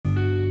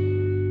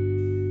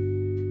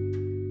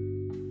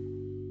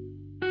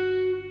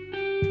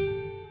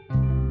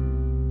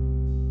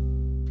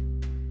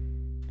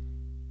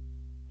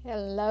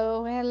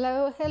Hello,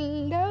 hello,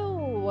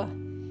 hello.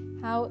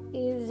 How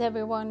is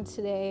everyone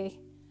today?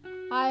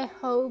 I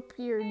hope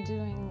you're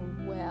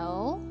doing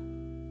well.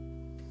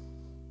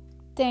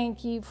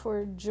 Thank you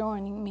for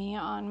joining me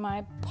on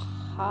my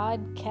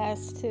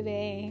podcast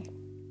today.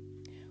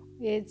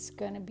 It's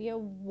going to be a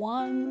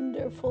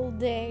wonderful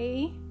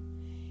day.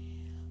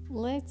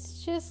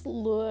 Let's just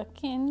look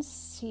and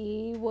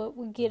see what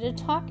we get to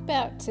talk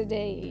about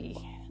today.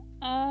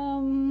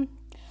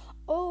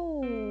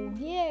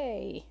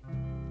 Yay!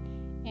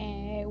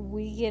 And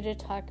we get to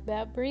talk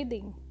about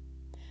breathing.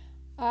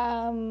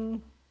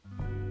 And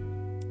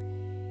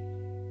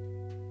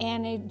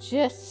it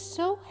just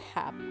so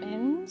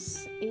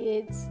happens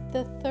it's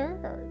the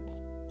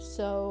 3rd.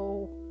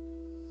 So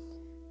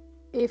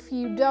if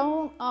you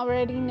don't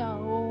already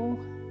know,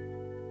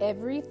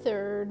 every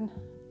 3rd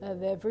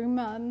of every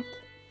month,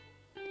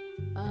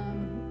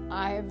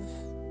 I've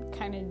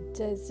kind of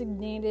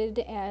designated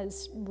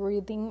as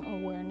Breathing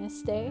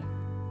Awareness Day.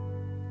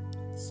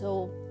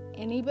 So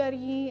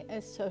anybody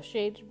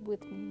associated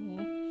with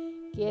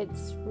me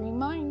gets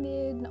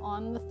reminded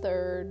on the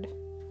 3rd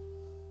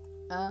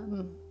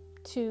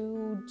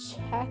to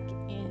check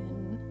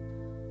in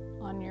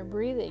on your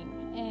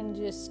breathing and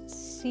just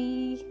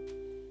see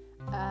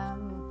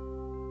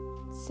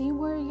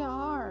where you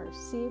are,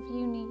 see if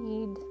you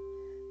need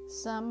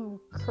some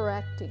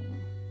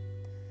correcting.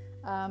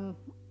 And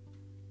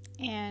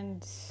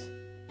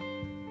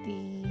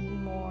the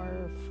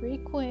more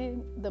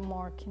frequent, the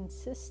more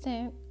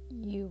consistent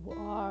you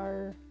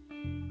are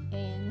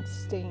in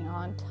staying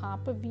on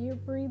top of your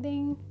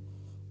breathing,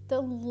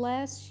 the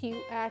less you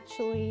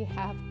actually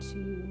have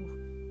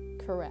to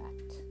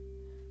correct.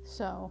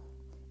 So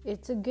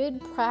it's a good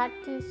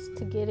practice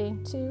to get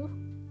into,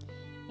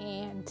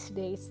 and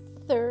today's the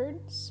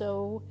 3rd,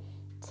 so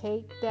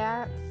take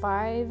that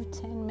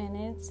 5-10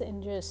 minutes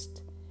and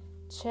just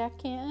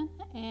check in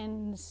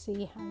and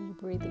see how your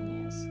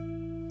breathing is.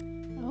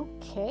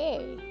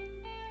 Okay.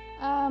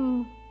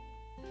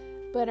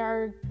 But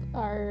our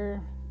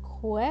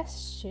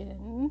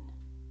question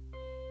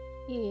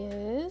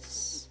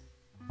is,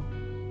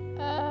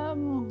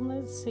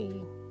 let's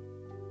see.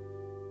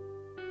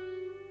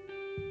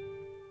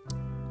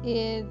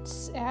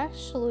 It's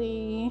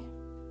actually,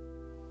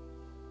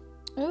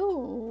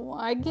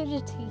 I get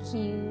to take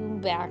you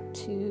back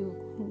to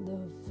the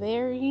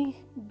very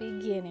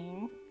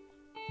beginning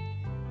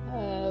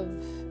of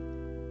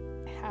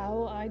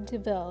how I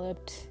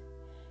developed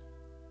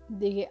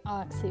the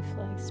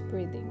OxyFlex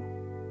breathing.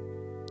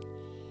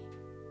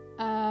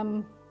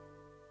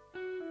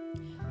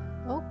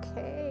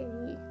 Okay.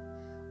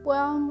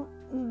 Well,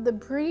 the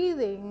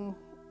breathing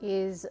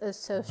is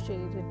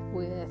associated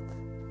with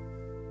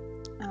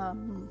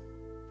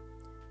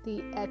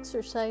the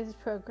exercise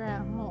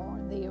program or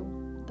the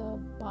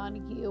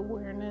body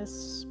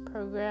awareness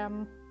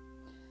program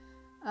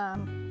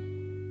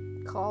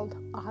called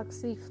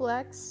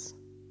OxyFlex.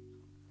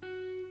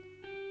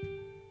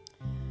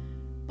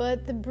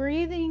 But the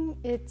breathing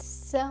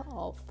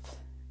itself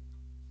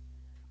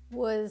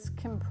was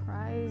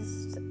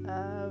comprised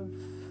of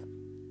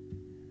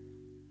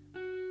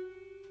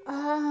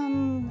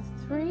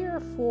 3 or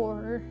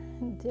 4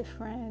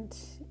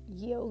 different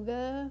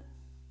yoga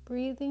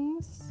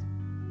breathings.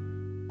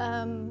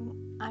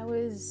 I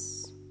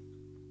was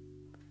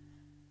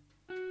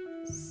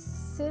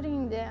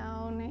sitting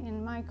down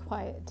in my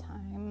quiet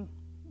time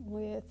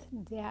with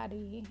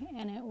Daddy,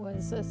 and it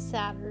was a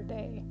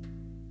Saturday,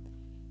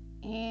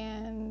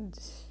 and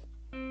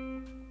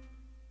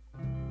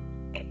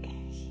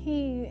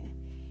he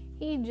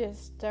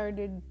just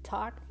started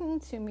talking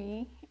to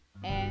me,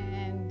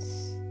 and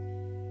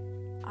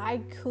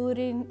I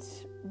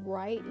couldn't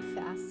write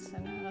fast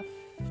enough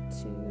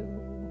to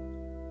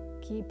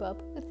keep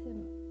up with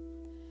him.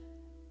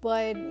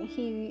 But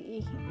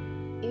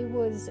it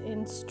was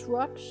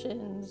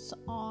instructions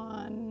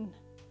on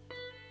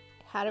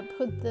how to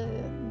put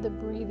the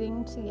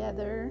breathing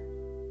together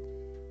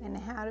and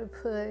how to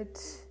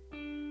put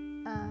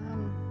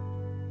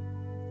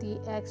the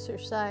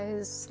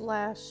exercise /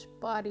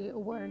 body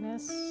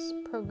awareness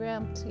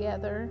program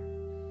together.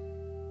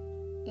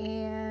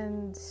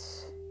 And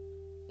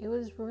it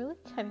was really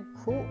kind of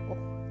cool.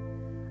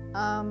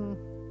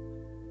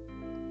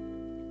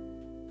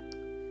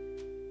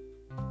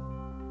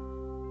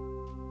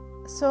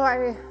 So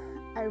I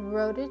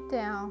wrote it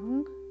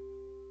down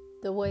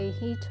the way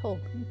he told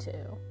me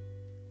to,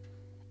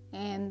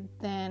 and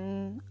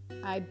then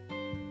I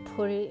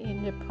put it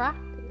into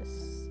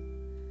practice.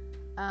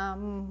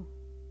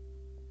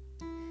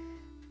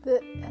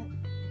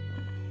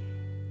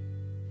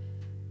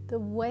 The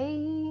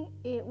way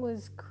it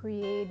was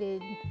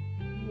created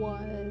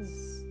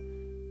was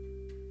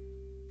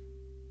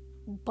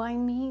by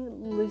me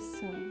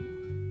listening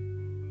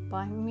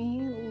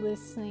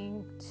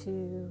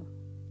to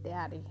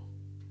Daddy.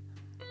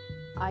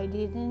 I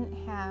didn't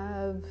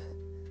have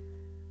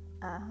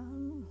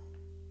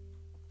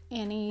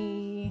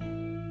any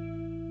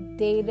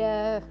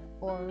data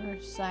or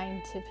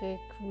scientific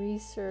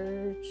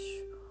research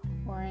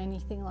or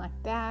anything like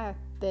that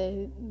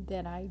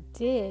I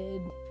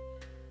did.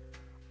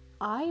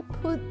 I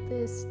put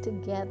this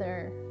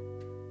together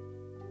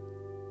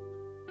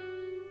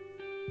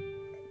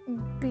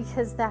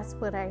because that's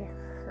what I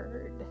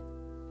heard.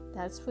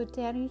 That's what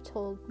Daddy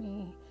told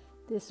me.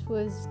 This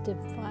was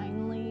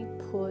divinely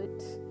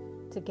put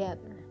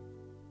together.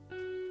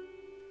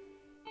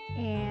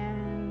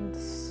 And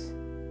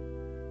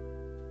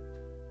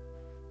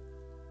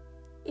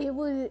it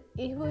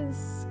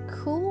was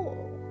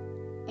cool,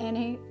 and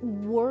it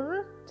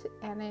worked,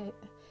 and it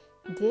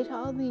did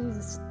all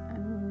these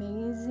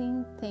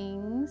amazing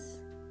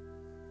things,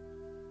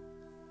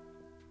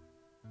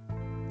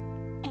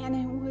 and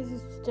it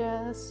was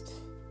just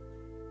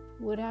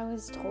what I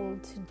was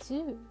told to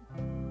do.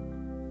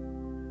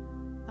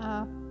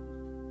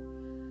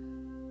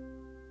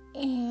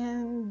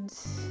 And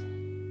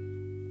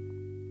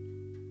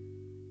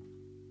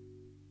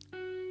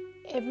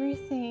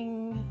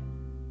everything,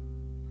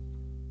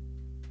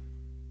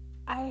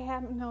 I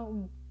have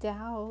no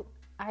doubt,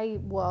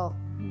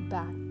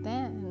 back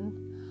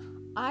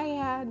then, I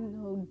had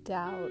no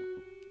doubt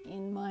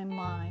in my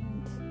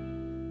mind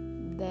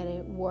that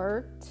it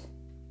worked,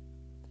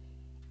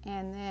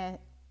 and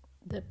that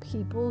the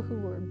people who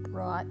were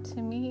brought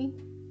to me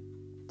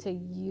to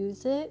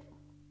use it,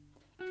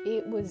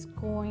 it was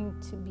going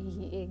to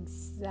be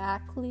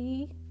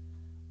exactly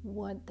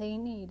what they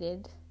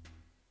needed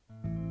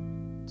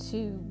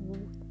to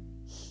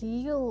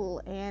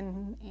heal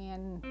and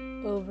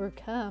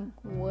overcome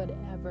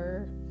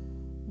whatever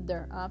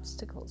their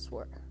obstacles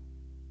were.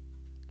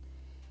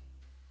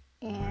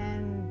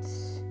 And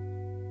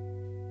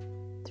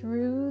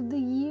through the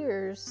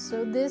years,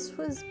 so this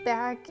was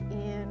back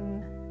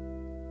in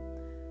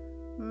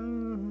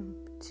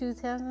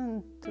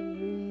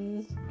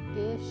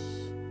 2003-ish,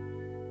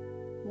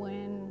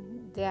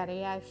 when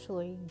Daddy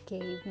actually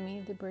gave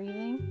me the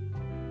breathing.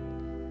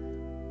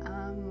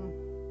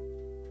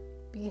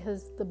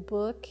 Because the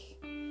book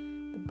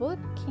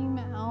came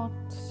out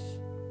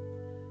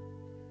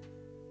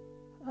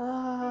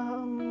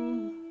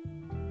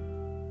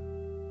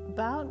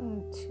about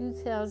in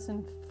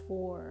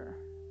 2004,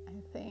 I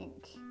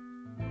think.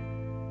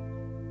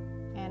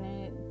 And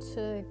it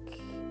took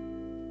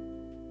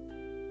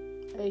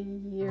a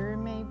year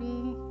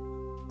maybe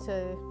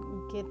to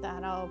get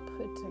that all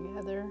put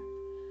together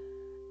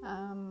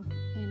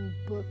in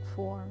book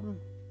form.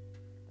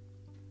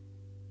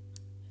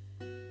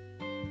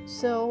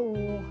 So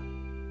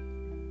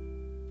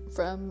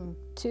from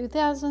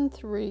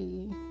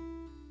 2003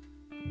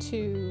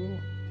 to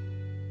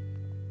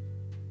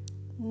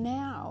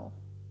now,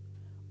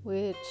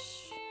 which,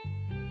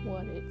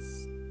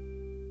 it's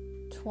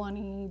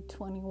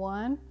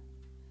 2021.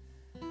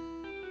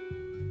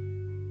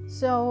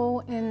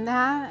 So in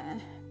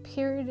that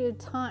period of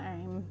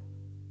time,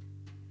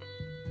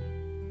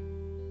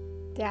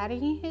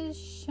 Daddy has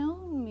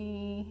shown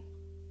me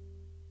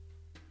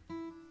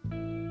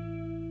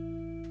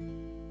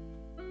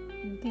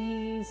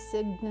the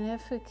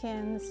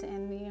significance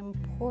and the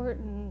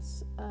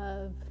importance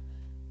of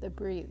the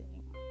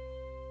breathing.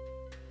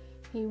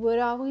 He would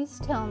always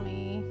tell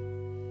me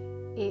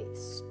it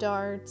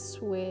starts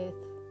with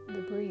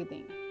the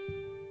breathing.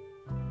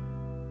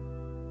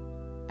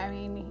 I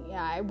mean,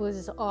 I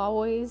was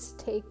always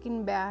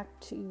taken back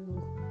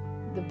to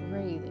the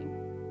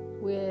breathing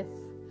with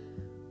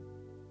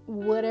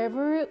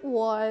whatever it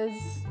was.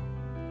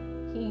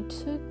 He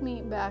took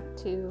me back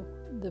to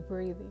the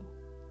breathing.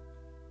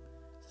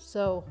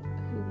 So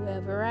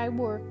whoever I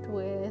worked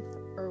with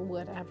or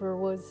whatever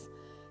was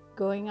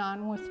going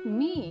on with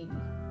me,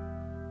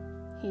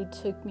 he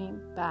took me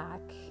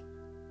back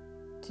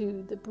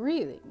to the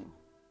breathing.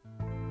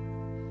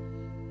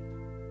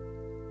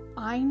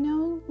 I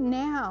know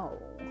now,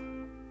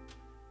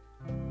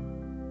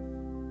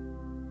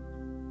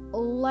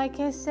 like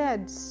I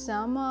said,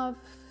 some of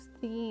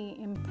the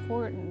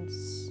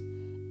importance,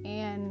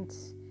 and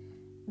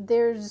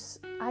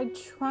I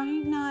try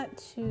not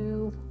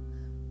to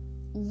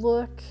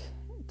look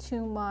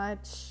too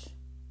much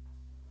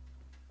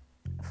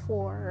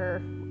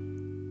for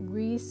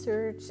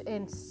research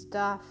and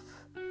stuff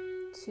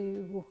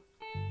to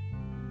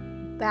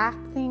back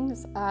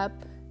things up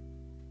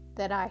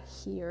that I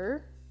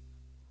hear,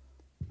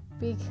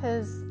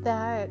 because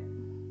that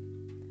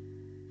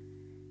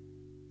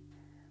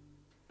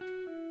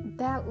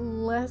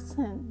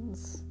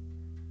lessens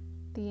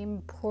the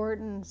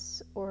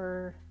importance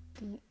or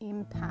the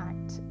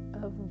impact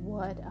of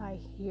what I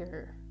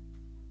hear.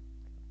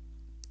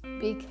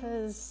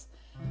 Because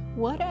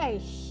what I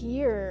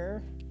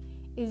hear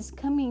is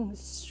coming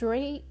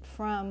straight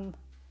from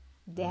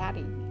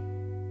Daddy,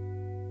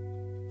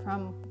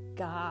 from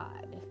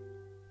God.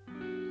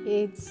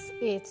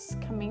 It's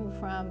coming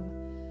from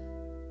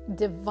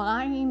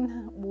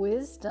divine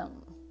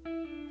wisdom.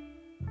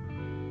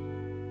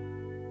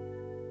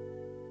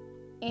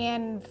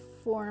 And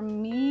for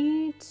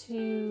me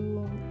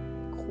to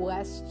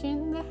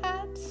question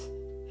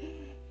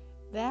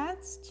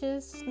that's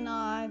just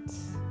not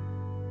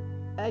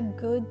a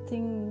good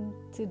thing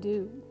to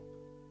do.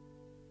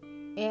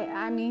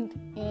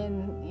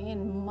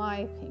 in my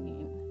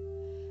opinion,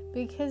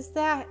 because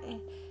that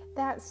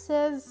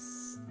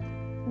says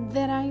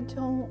that I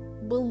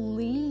don't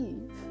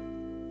believe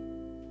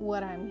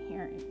what I'm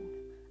hearing.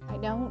 I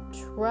don't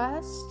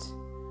trust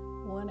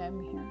what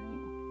I'm hearing.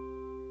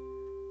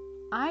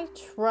 I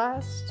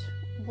trust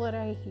what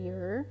I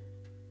hear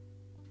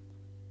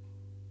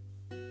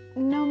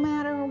no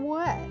matter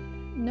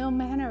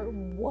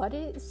what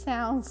it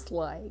sounds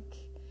like.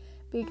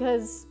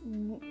 Because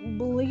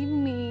believe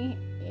me,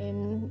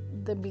 in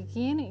the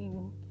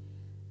beginning,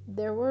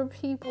 there were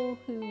people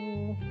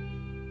who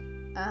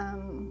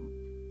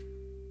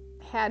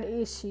had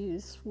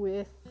issues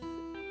with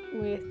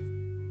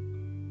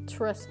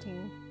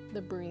trusting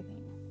the breathing.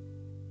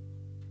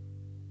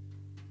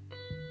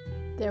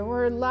 There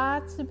were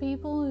lots of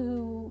people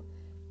who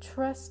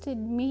trusted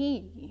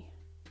me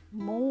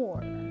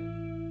more.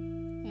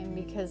 And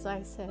because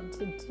I said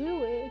to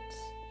do it,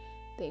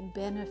 they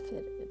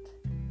benefited.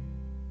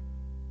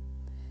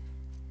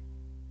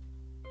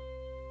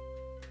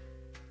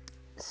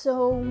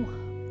 So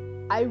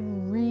I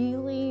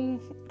really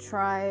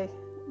try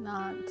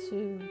not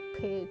to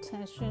pay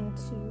attention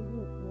to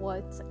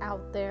what's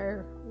out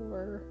there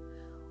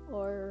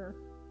or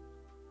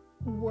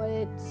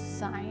what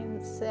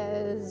science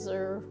says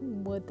or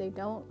what they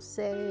don't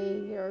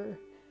say, or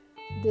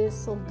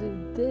this will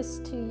do this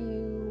to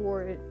you,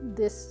 or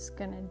this is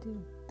going to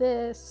do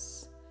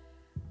this.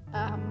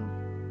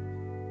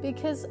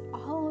 Because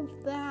all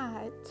of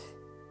that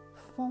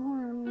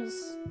forms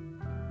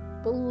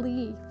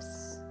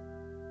beliefs.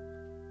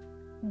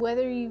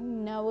 Whether you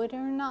know it or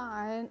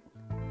not,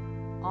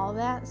 all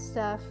that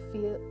stuff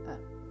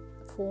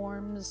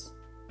forms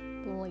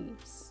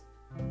beliefs.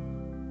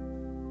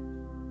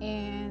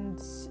 And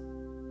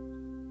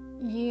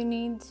you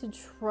need to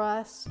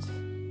trust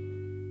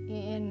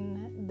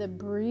in the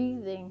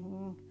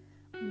breathing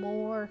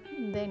more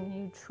than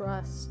you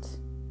trust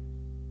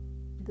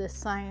the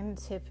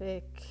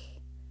scientific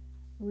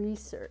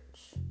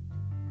research.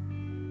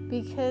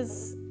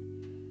 Because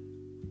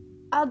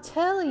I'll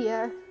tell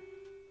you,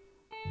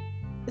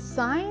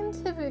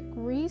 scientific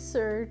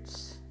research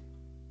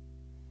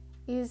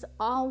is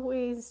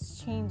always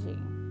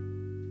changing.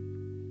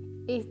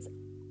 It's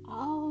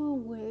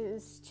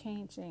always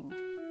changing.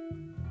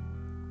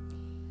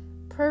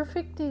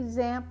 Perfect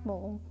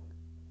example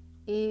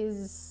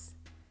is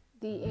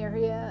the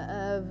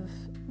area of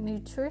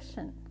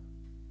nutrition.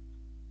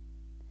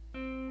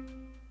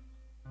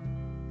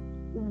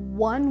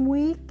 1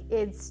 week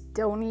it's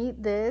don't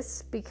eat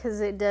this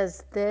because it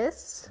does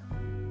this.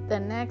 The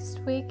next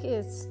week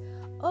it's,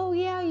 oh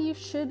yeah, you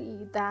should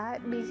eat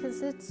that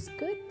because it's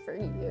good for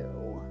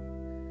you.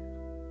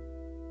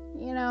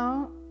 You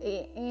know,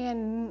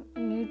 in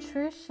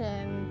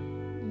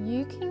nutrition,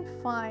 you can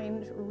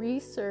find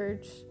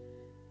research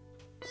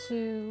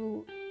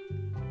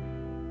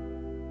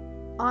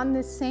on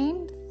the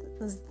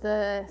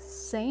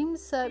same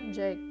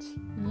subject.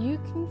 You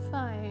can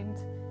find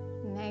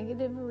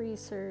negative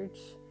research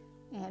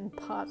and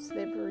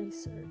positive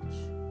research.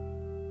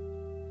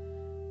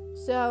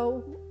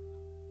 So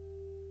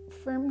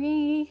for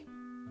me,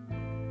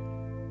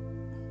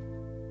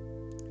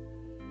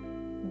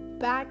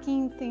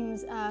 backing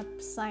things up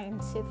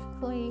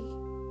scientifically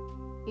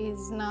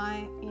is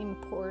not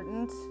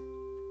important.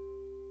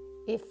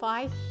 If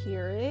I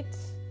hear it,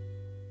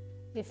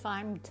 if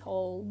I'm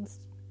told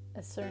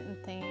a certain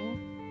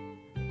thing,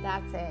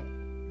 that's it.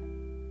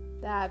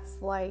 That's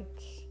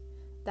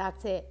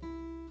it.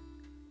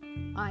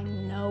 I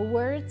know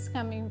where it's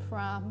coming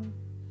from.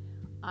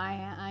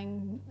 I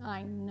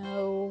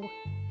know,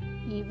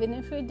 even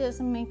if it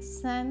doesn't make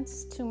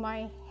sense to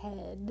my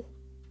head,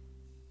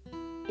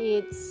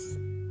 it's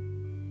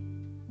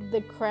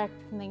the correct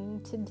thing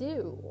to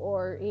do,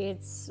 or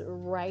it's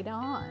right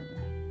on.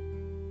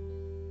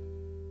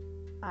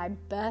 I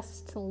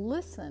best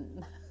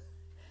listen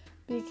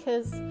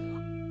because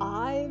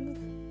I've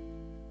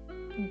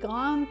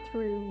gone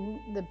through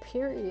the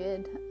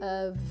period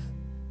of,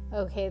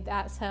 okay,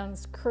 that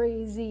sounds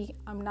crazy,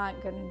 I'm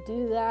not going to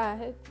do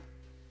that,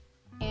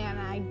 and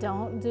I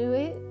don't do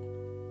it,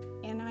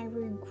 and I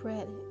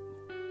regret it.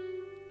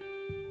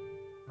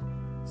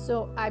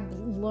 So I've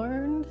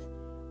learned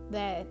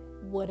that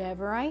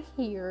whatever I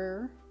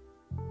hear,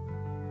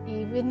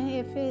 even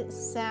if it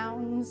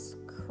sounds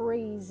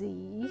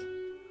crazy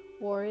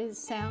or it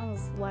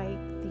sounds like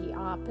the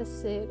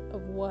opposite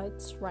of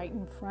what's right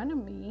in front of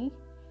me,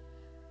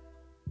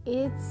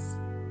 it's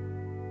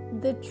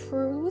the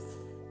truth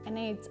and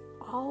it's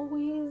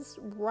always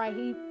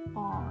right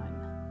on.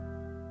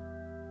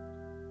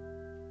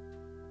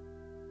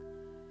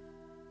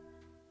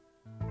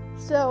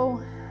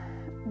 So,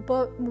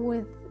 but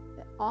with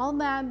all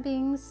that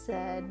being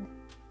said,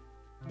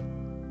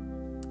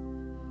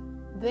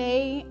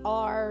 they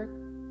are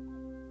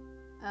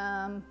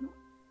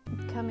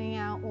coming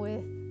out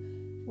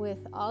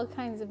with all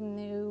kinds of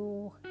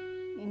new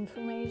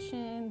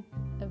information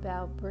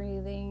about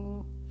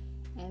breathing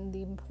and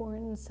the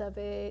importance of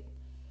it,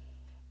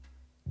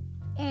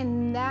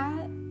 and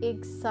that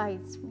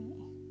excites me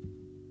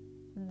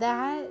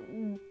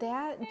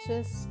that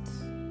just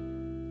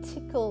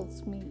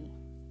tickles me.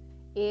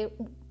 It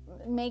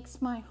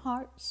makes my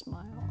heart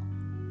smile,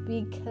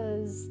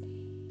 because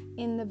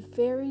in the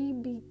very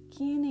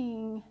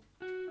beginning,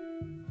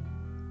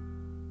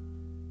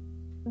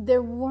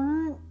 there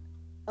weren't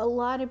a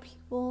lot of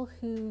people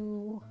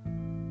who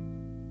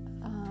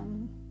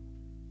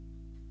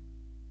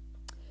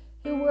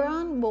were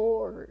on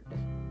board,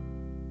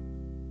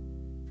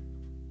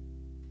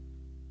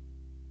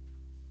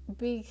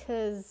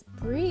 because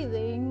we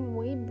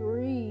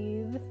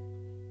breathe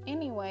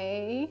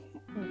anyway.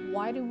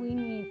 Why do we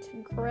need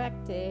to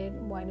correct it?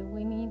 Why do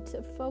we need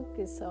to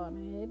focus on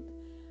it?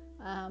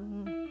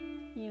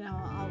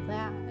 All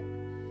that.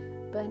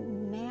 But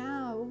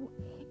now,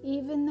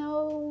 even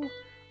though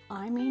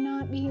I may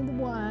not be the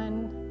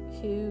one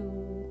who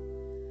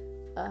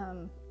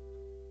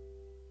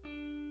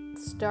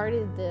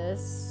started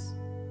this,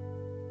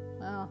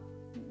 well,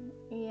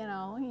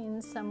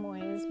 in some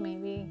ways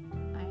maybe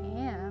I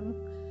am,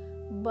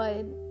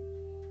 but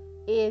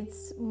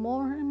it's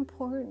more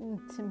important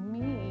to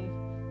me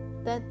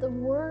that the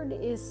word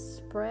is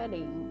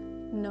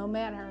spreading no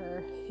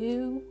matter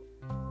who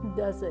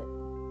does it.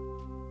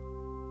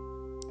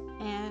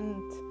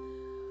 And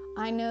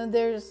I know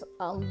there's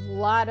a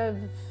lot of,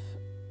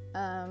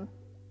 I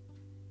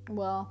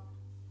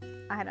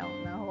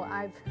don't know,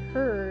 I've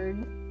heard,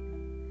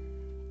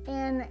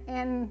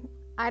 and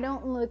I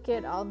don't look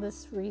at all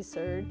this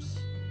research.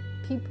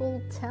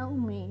 People tell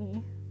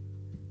me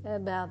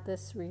about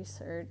this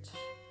research,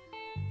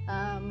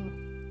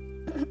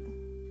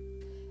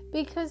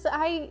 because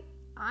I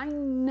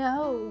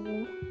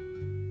know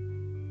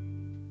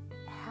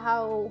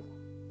how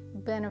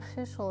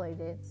beneficial it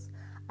is.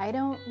 I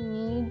don't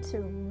need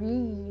to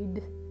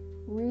read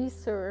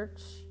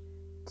research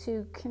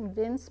to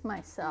convince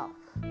myself.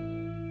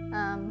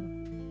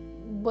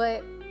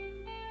 But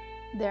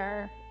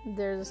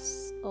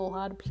there's a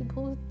lot of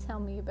people who tell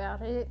me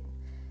about it.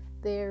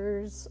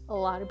 There's a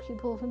lot of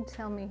people who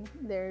tell me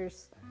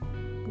there's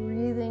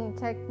breathing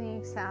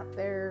techniques out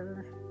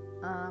there,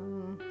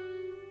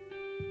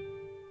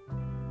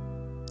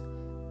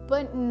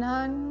 but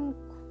none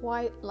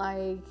quite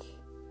like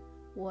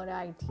what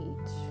I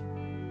teach.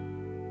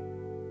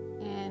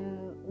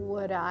 And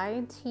what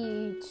I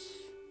teach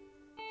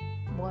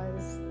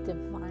was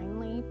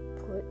divinely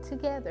put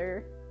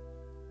together,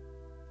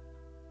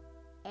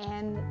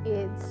 and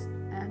it's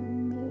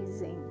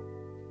amazing.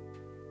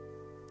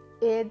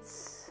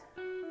 It's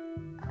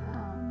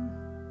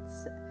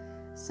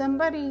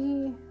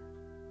somebody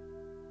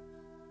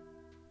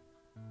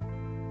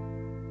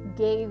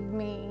gave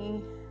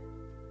me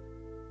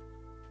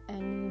a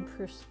new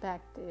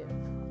perspective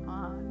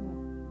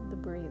on the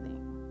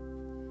breathing,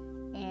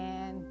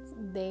 and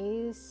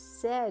they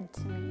said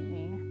to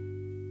me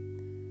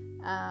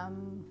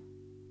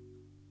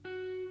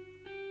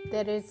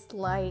that it's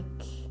like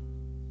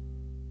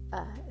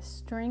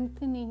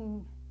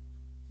strengthening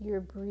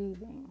your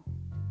breathing,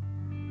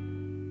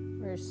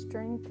 or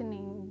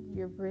strengthening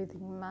your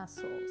breathing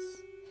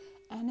muscles.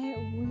 And it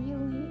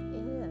really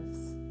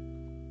is.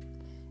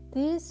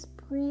 This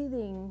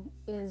breathing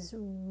is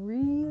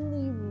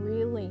really,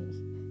 really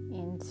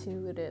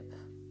intuitive.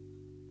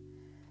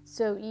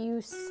 So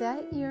you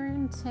set your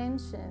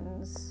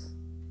intentions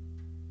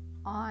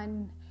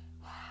on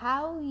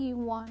how you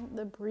want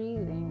the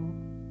breathing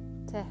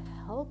to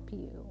help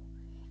you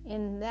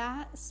in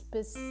that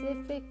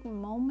specific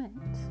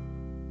moment.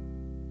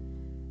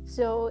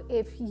 So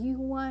if you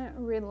want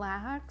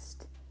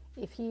relaxed,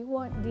 if you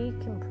want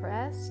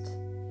decompressed,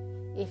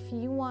 if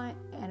you want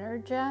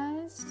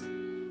energized,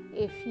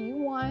 if you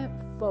want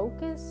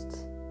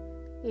focused,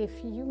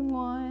 if you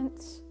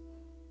want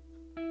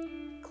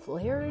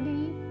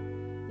clarity,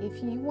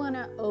 if you want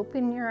to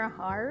open your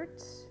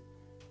heart,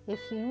 if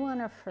you want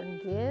to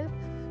forgive,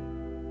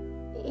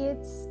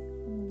 it's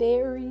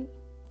very,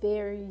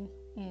 very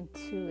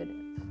intuitive.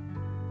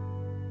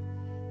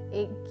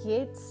 It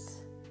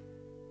gets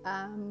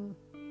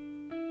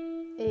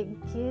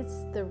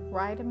the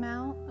right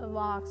amount of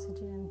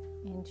oxygen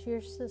into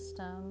your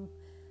system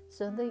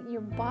so that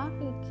your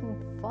body can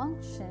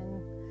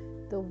function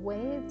the way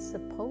it's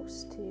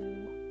supposed to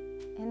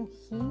and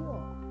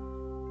heal.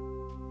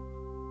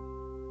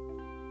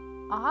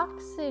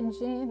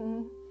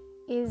 Oxygen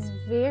is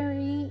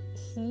very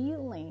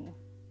healing.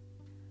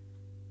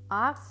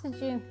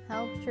 Oxygen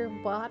helps your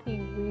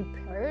body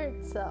repair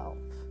itself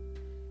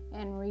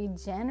and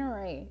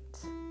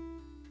regenerate.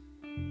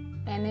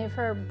 And if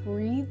our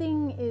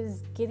breathing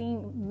is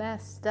getting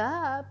messed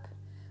up,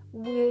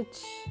 which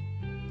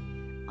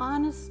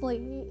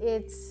honestly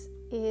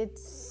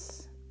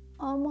it's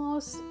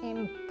almost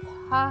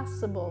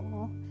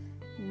impossible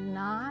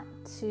not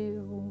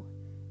to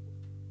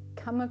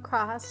come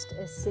across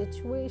a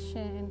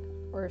situation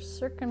or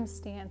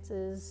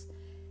circumstances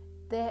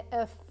that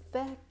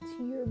affect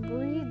your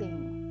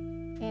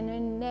breathing in a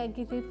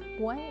negative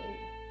way.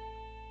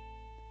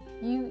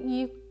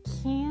 You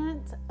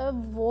can't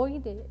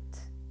avoid it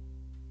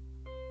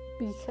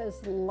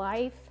because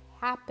life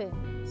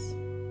happens.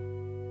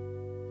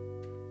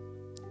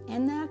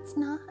 And that's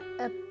not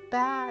a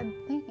bad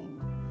thing.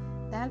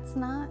 That's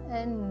not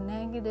a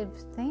negative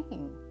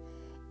thing.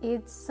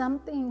 It's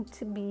something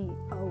to be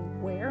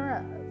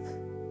aware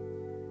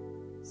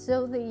of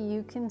so that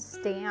you can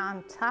stay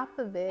on top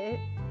of it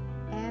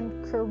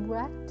and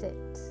correct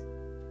it.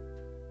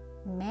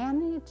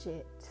 Manage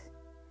it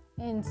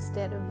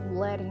instead of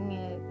letting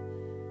it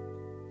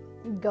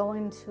go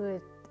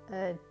into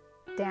a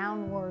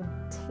downward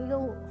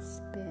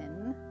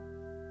tailspin,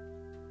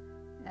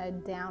 a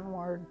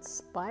downward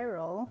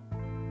spiral.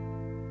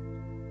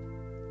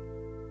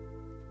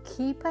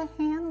 Keep a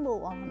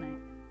handle on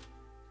it.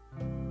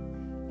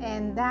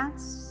 And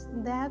that's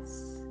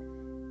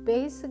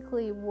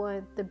basically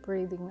what the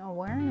breathing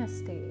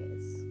awareness day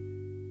is.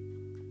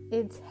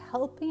 It's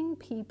helping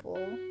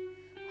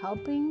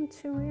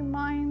to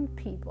remind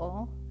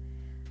people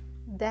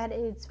that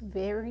it's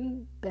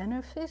very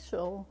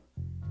beneficial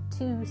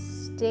to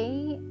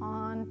stay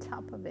on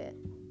top of it.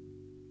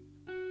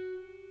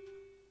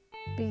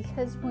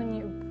 Because when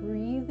your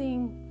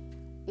breathing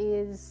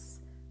is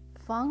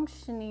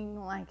functioning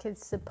like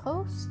it's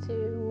supposed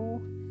to,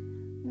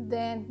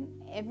 then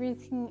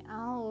everything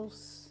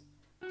else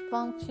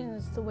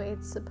functions the way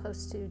it's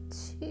supposed to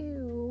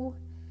too.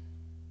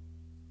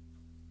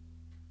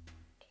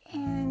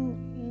 And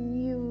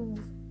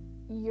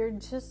you're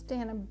just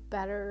in a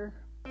better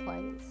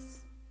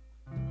place.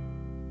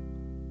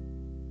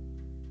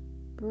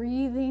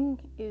 Breathing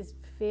is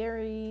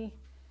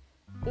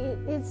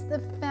it's the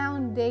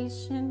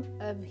foundation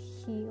of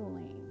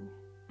healing.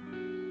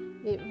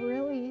 It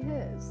really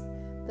is.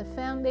 The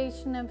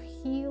foundation of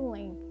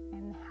healing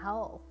and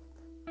health,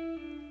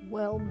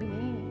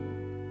 well-being.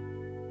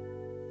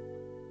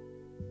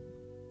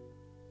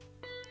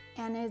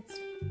 And it's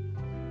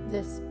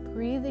this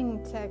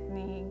breathing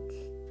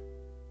technique,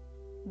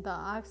 the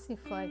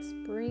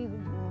OxyFlex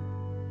breathing,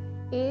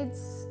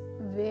 it's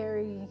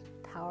very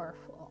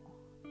powerful.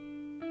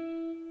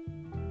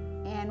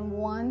 And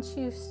once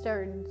you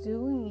start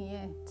doing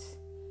it,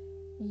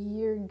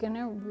 you're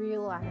gonna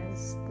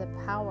realize the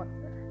power.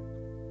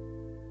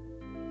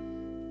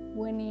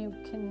 When you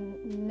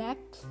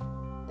connect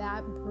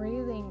that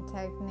breathing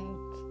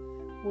technique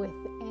with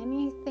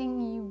anything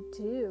you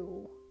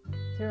do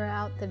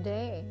throughout the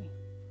day,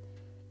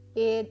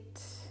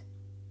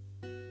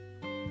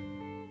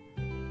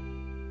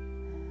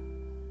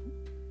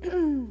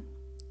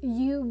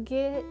 you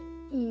get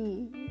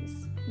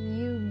ease,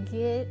 you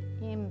get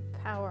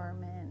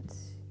empowerment,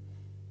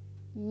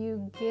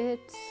 you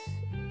get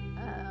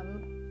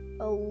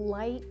a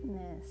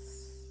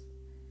lightness.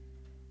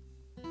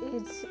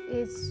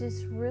 It's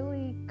just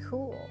really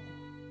cool.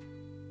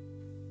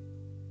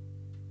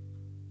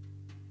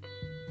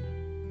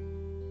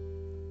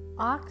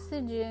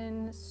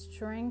 Oxygen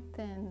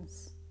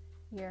strengthens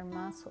your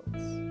muscles.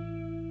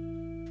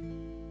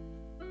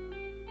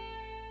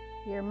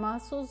 Your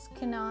muscles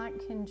cannot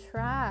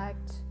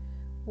contract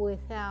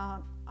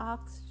without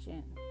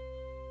oxygen.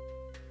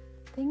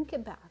 Think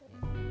about it.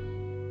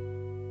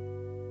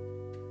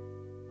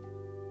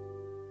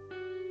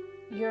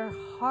 Your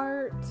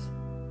heart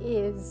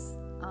is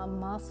a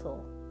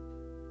muscle.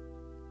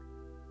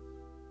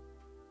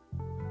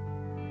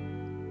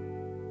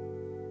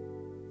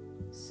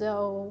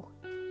 So,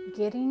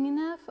 getting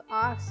enough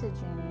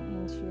oxygen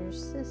into your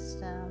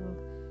system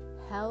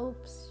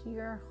helps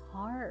your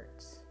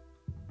heart.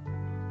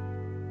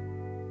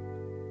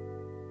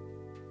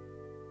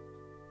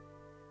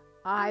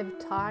 I've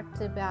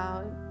talked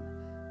about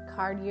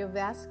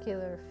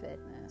cardiovascular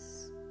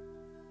fitness,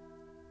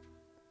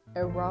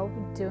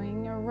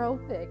 doing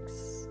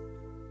aerobics,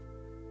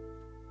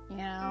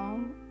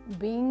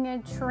 being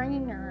a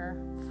trainer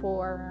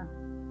for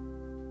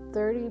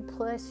 30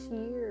 plus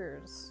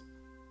years.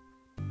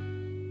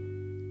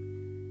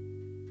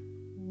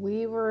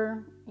 We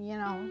were,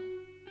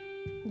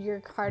 your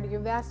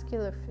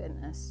cardiovascular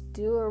fitness,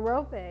 do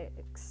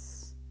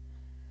aerobics.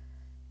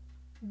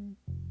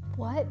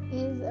 What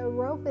is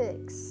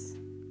aerobics?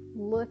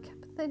 Look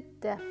up the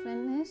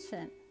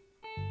definition.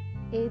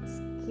 It's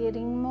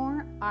getting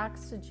more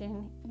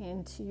oxygen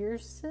into your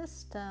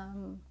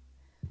system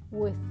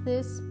with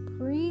this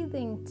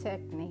breathing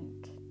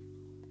technique.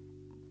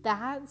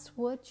 That's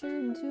what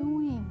you're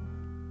doing.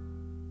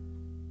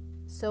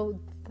 So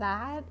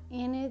that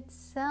in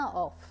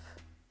itself,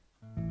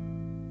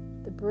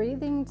 the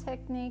breathing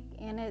technique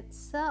in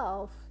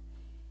itself,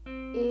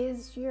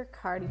 is your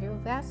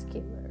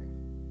cardiovascular.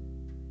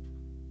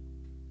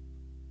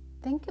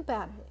 Think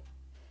about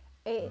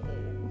it.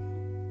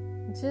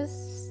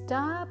 Just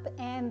stop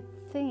and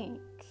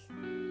think.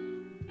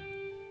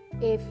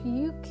 If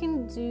you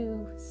can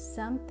do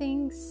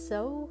something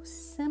so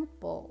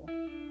simple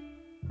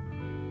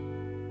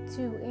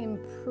to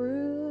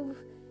improve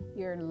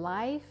your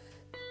life,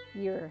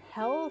 your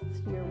health,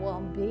 your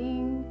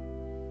well-being,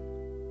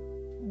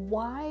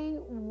 why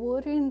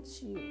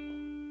wouldn't you?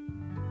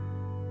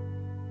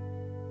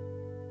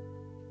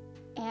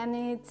 And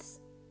it's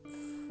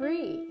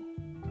free.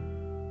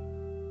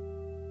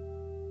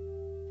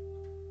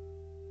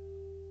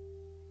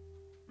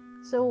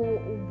 So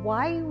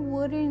why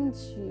wouldn't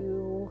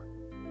you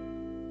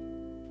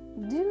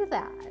do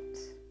that?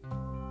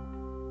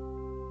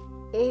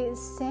 It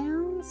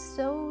sounds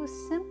so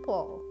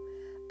simple,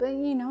 but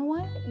you know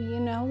what?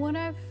 You know what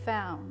I've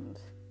found?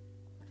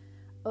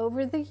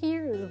 Over the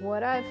years,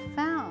 what I've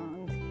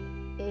found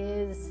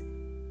is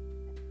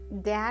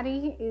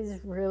Daddy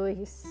is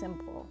really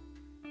simple.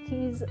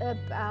 He's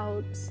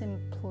about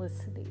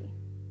simplicity.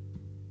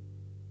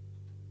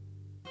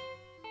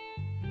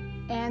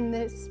 And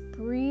this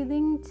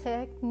breathing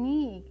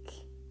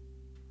technique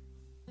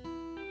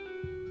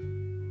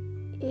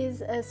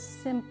is a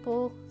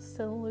simple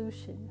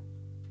solution.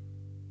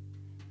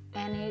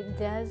 And it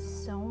does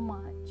so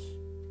much.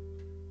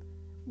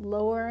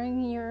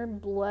 Lowering your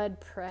blood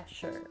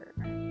pressure,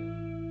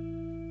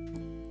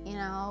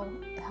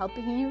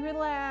 helping you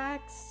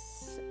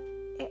relax,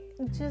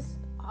 just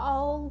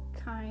all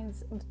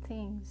kinds of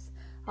things.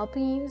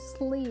 Helping you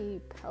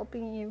sleep,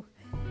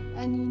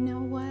 and you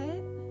know what?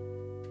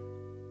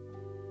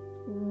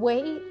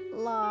 Weight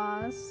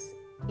loss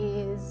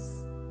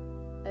is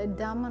a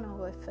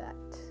domino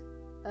effect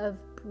of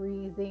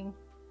breathing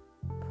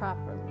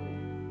properly.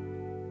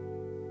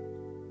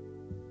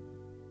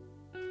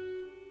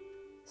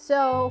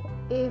 So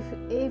if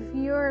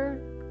you're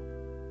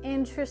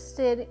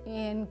interested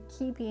in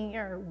keeping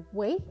your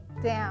weight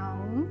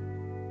down,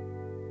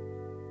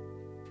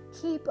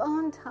 keep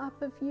on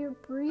top of your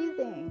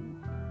breathing.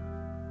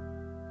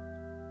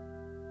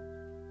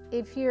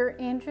 If you're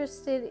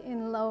interested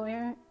in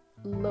lowering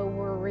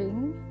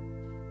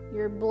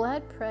your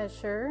blood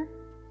pressure,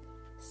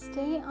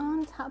 stay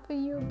on top of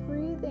your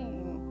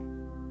breathing.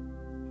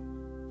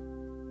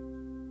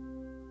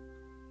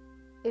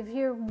 If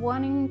you're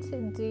wanting to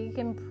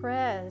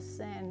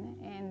decompress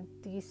and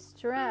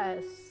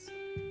de-stress,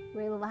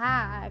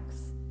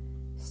 relax,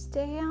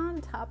 stay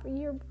on top of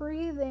your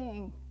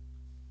breathing.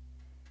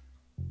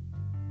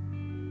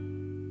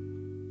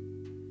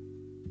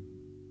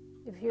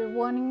 If you're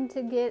wanting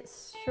to get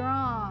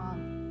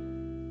strong,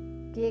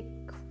 get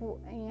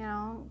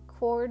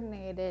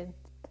coordinated,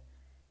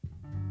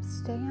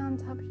 stay on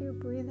top of your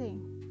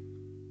breathing.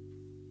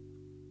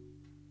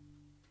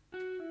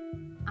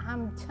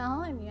 I'm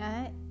telling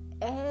you,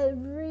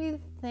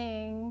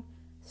 everything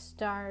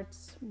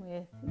starts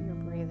with your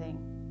breathing.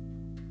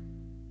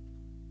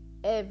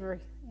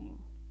 Everything.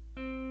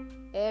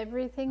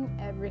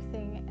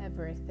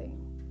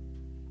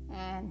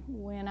 And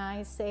when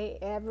I say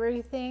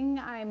everything,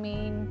 I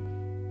mean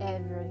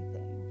everything.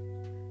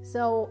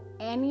 So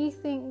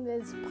anything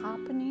that's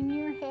popping in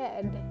your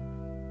head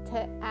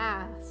to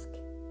ask,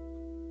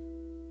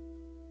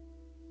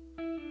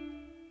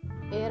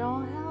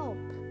 it'll help.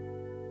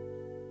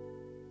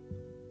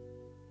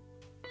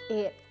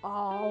 It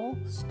all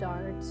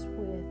starts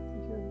with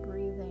your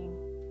breathing.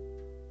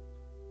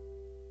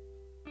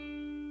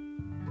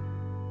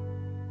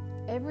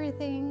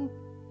 Everything,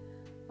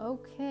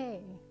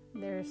 okay,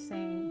 they're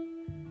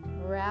saying,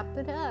 wrap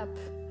it up.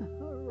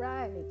 All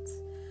right.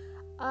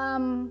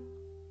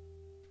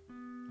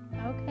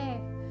 Okay.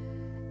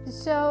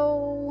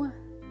 So,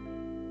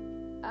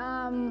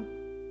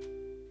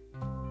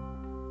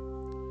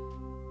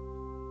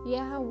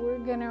 yeah, we're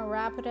gonna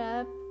wrap it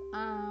up.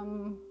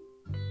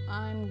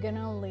 I'm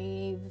gonna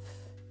leave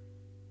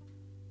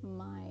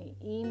my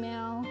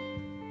email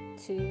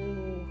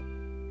to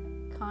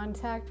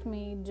contact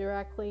me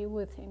directly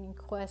with any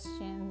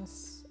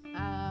questions,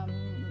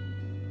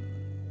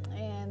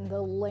 and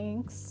the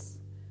links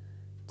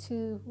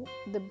to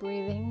the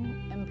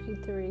breathing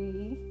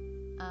MP3.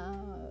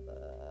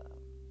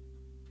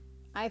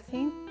 I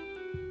think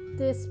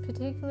this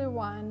particular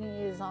one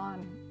is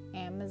on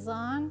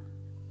Amazon,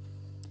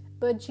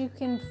 but you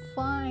can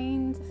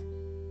find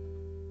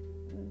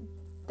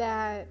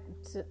that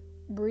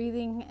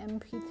breathing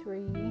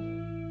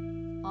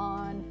MP3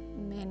 on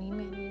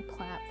many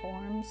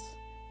platforms.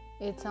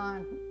 It's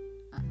on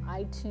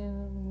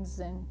iTunes,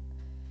 and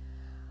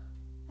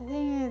I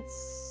think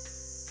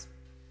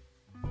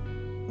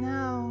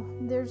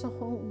there's a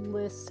whole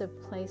list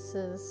of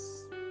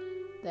places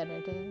that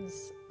it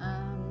is.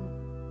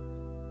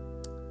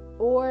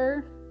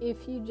 Or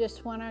if you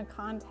just want to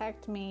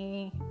contact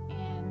me,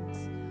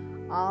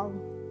 and I'll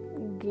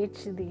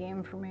get you the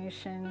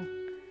information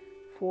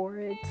for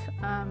it.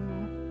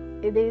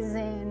 It is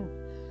in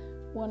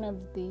one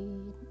of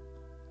the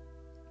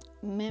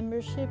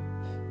membership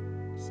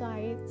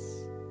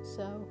sites,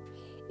 so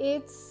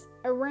it's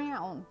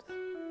around.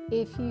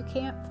 If you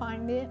can't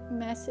find it,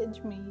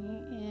 message me,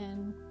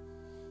 and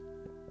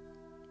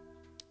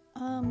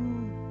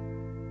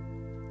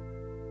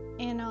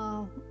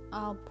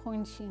I'll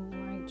point you in the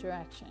right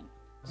direction.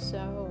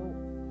 So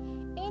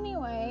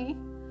anyway,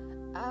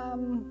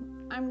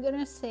 I'm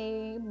gonna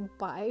say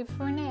bye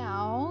for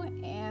now,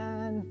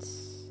 and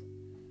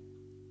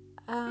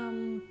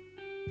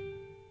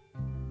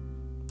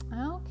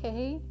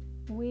okay,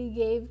 we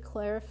gave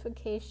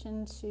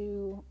clarification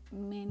to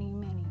many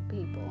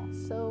people,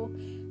 so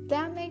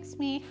that makes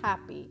me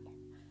happy.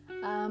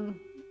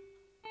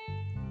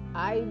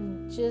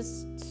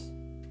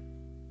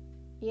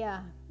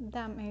 Yeah,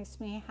 that makes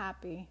me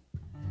happy.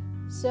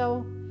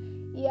 So,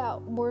 yeah,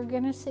 we're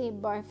gonna say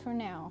bye for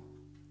now.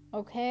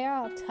 Okay,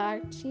 I'll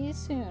talk to you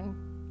soon.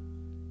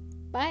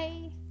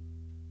 Bye.